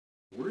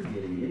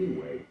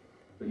anyway.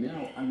 But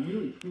now I'm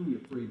really truly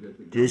afraid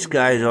that this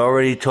guy's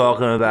already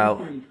talking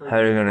about how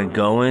they're going to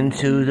go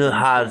into the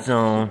hot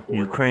zone,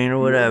 Ukraine or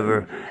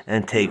whatever,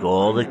 and take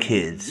all the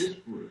kids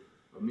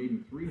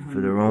for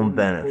their own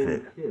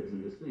benefit.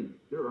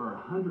 There are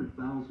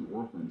 100,000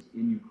 orphans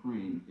in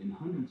Ukraine in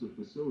hundreds of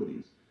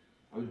facilities.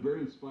 I was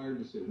very inspired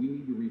to say we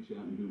need to reach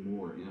out and do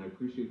more, and I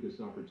appreciate this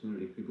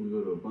opportunity. People can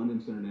go to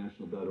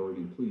abundanceinternational.org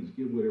and please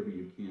give whatever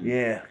you can.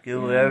 Yeah,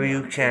 give whatever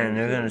you can.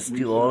 They're going to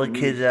steal all the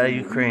kids out of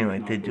Ukraine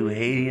like they do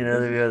Haiti and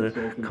every other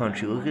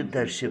country. Look at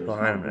that shit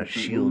behind them, that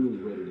shield. We're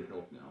really ready to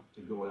help now,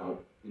 to go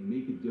out and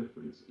make a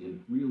difference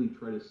and really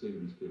try to save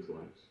these kids'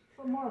 lives.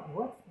 So Mark,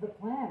 what's the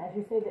plan? As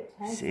you say that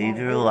tanks save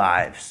their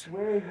lives.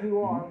 Where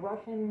you are,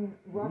 Russian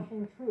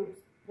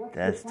troops. What's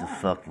That's the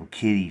fucking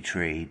kiddie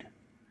trade.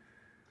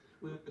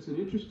 Well, it's an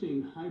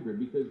interesting hybrid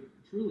because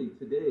truly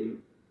today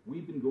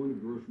we've been going to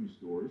grocery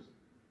stores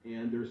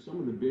and there's some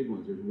of the big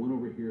ones. There's one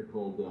over here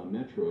called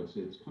Metro. It's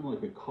kind of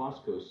like a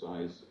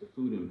Costco-sized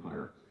food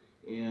empire.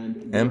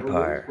 And there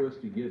are ways for us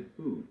to get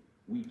food.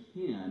 We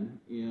can,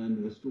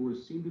 and the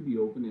stores seem to be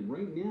open. And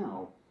right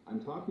now, I'm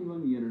talking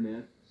on the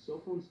internet.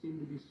 Cell phones seem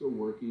to be still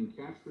working.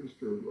 Cash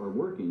register are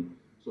working.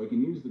 So I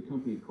can use the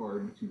company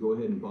card to go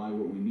ahead and buy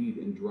what we need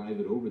and drive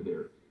it over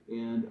there.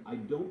 And I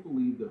don't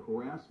believe the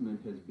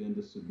harassment has been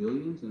to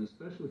civilians, and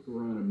especially if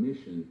we're on a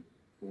mission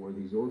for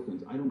these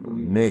orphans. I don't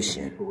believe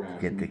mission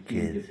get the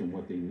kids, get them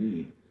what they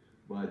need,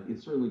 but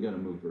it's certainly got to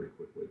move very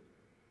quickly.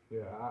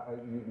 Yeah,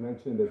 you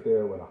mentioned that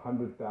there were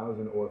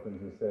 100,000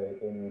 orphans, you say,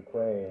 in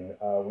Ukraine.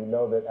 We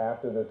know that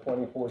after the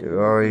 2014... They're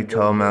already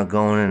talking about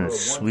going in and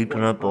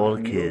sweeping up all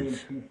the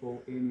kids.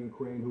 People in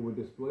Ukraine who were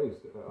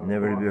displaced.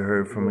 Never to be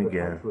heard from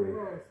again.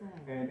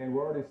 And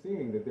we're already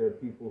seeing that there are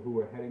people who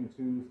are heading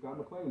to Scott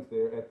McLean's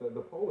there at the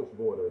Polish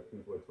border if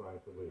people are trying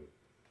to leave.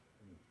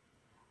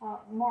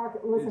 Mark,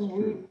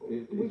 listen,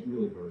 it's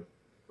really hard.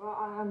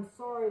 I'm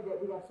sorry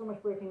that we have so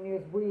much breaking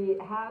news. We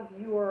have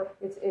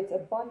it's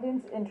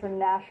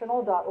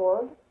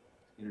abundanceinternational.org.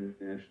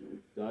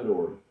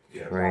 International.org.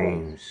 Yes.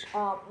 Trains.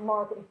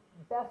 Mark,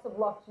 best of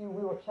luck to you.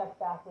 We will check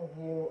back with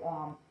you.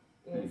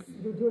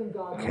 You're doing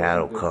God's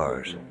cattle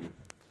cars.